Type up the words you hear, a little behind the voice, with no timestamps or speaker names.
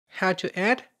how to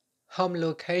add home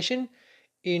location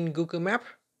in Google Map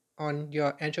on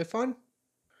your Android phone.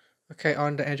 Okay,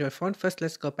 on the Android phone, first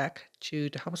let's go back to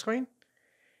the home screen.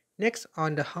 Next,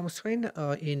 on the home screen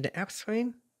or in the app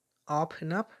screen,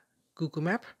 open up Google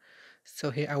Map.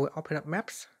 So here I will open up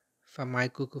Maps from my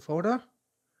Google folder.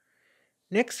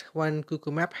 Next, when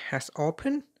Google Map has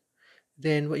opened,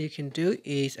 then what you can do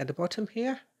is at the bottom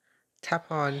here,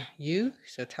 tap on U.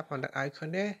 So tap on that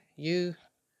icon there, U.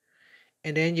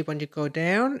 And then you want to go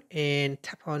down and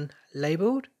tap on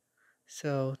labeled.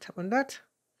 So tap on that.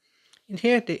 In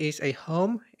here, there is a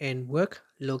home and work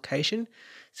location.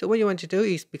 So what you want to do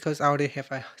is, because I already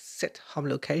have a set home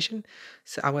location,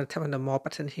 so I'm going to tap on the more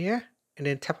button here and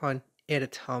then tap on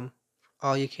edit home.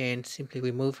 Or you can simply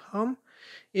remove home.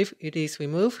 If it is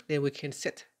removed, then we can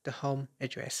set the home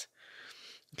address.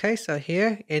 Okay, so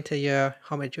here, enter your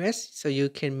home address. So you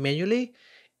can manually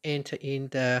enter in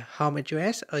the home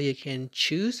address, or you can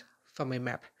choose from a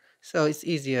map. So it's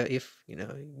easier if you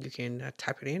can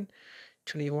type it in.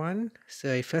 21,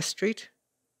 say First Street.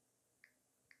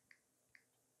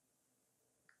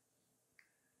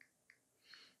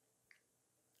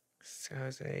 So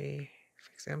say,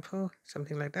 for example,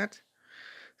 something like that.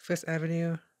 First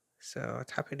Avenue. So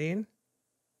type it in.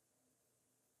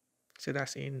 So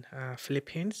that's in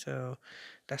Philippines. So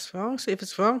that's wrong. So if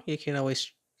it's wrong, you can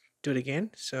always do it again.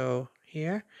 So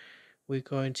here we're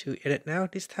going to edit now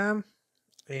this time,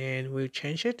 and we'll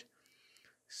change it.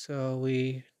 So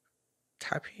we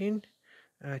type in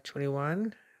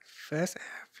 21 First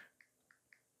Ave,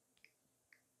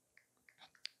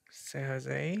 San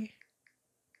Jose.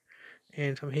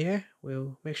 And from here,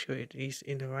 we'll make sure it is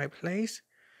in the right place.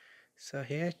 So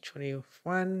here,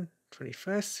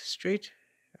 21st Street.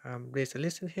 There's a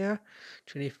list in here.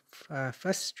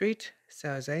 21st Street,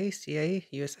 San Jose, CA,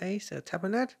 USA. So tap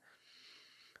on that.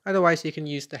 Otherwise, you can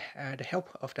use the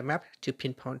help of the map to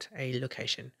pinpoint a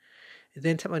location.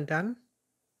 Then tap on done.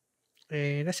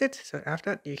 And that's it. So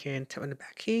after that, you can tap on the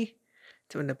back key.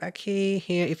 Tap on the back key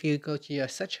here. If you go to your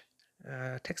search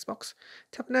text box,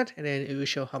 tap on that, and then it will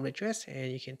show home address,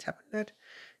 and you can tap on that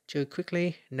to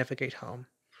quickly navigate home.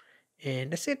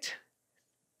 And that's it.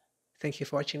 Thank you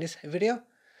for watching this video.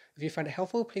 If you find it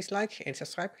helpful, please like and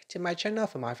subscribe to my channel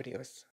for more videos.